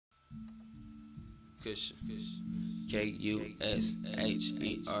Kusher. Kusherk,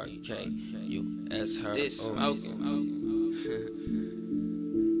 her. This smoking.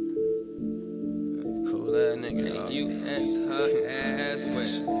 Cool ass nigga. Kusher, her ass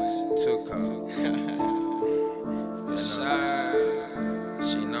wet. Too cold. Kusher.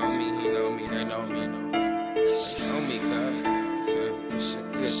 She know me, he know me, they know me. She know me, girl. Kusher.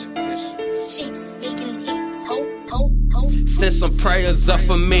 Sheep speaking heat, ho. Send some prayers up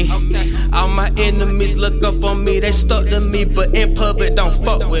for me. All my enemies look up on me. They stuck to me, but in public don't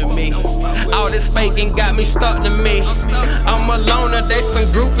fuck with me. All this faking got me stuck to me. I'm a loner, they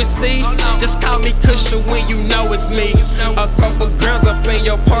some groupies, see. Just call me Kusher when you know it's me. A couple girls up in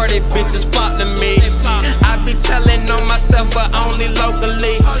your party, bitches flock to me. I be telling on myself, but only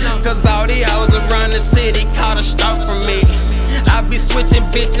locally. Cause all the hoes around the city caught a stroke from me. I be switching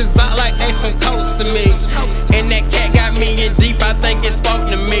bitches out like they some coats to me. And that cat got me in deep, I think it spoke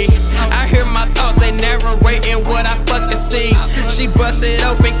to me. I hear my thoughts, they narrating what I fucking see. She bust it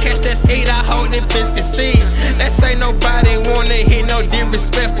open, catch that skate, I hope that bitch can see. That say nobody wanna hear no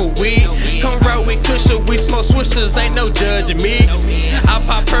disrespect for weed. Come roll with Kusher, we smoke swishers, ain't no judging me. I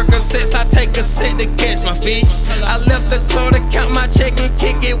pop Percocets, I take a set to catch my feet. I left the club to count my check and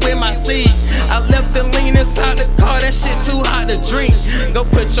kick it with my seed. I left the lean inside the car, that shit too hot to drink. Go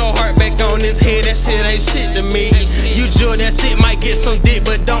put your heart back on his head, that shit ain't shit to me. You jewel, that shit might get some dick,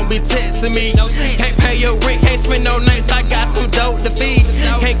 but don't be texting me. Can't pay your rent, can't spend no nights, I got some dope to feed.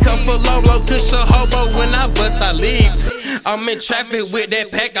 Can't come for low, Kusher hobo, when I bust, I leave. I'm in traffic with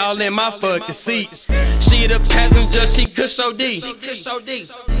that pack all in my fucking seats. She the passenger, she Kush OD.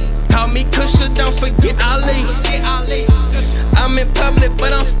 Call me Kusher, don't forget Ali. I'm in public,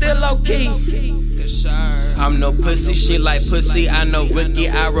 but I'm still low key. I'm no pussy, she like pussy. I know rookie,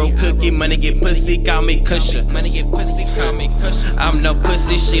 I roll cookie. Money get pussy, call me Kusher. I'm no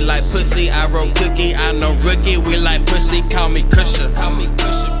pussy, she like pussy. I roll cookie, I know rookie. We like pussy, call me Kusher.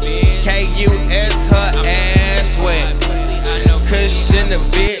 K-U-S, her ass wet. Kush in the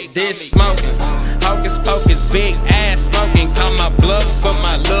bit, this smoking. Hocus pocus, big ass smoking. Call my bluff for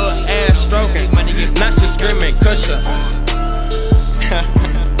my little ass stroking. Now she screaming Kusher.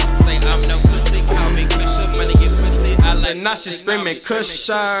 Say I'm no pussy, call me Kusher. Money get pussy, I like. Now she screaming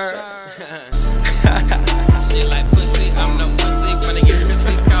Kusher. She like pussy, I'm no pussy. Money get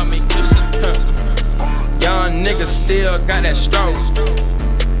pussy, call me Kusher. Young niggas still got that stroke.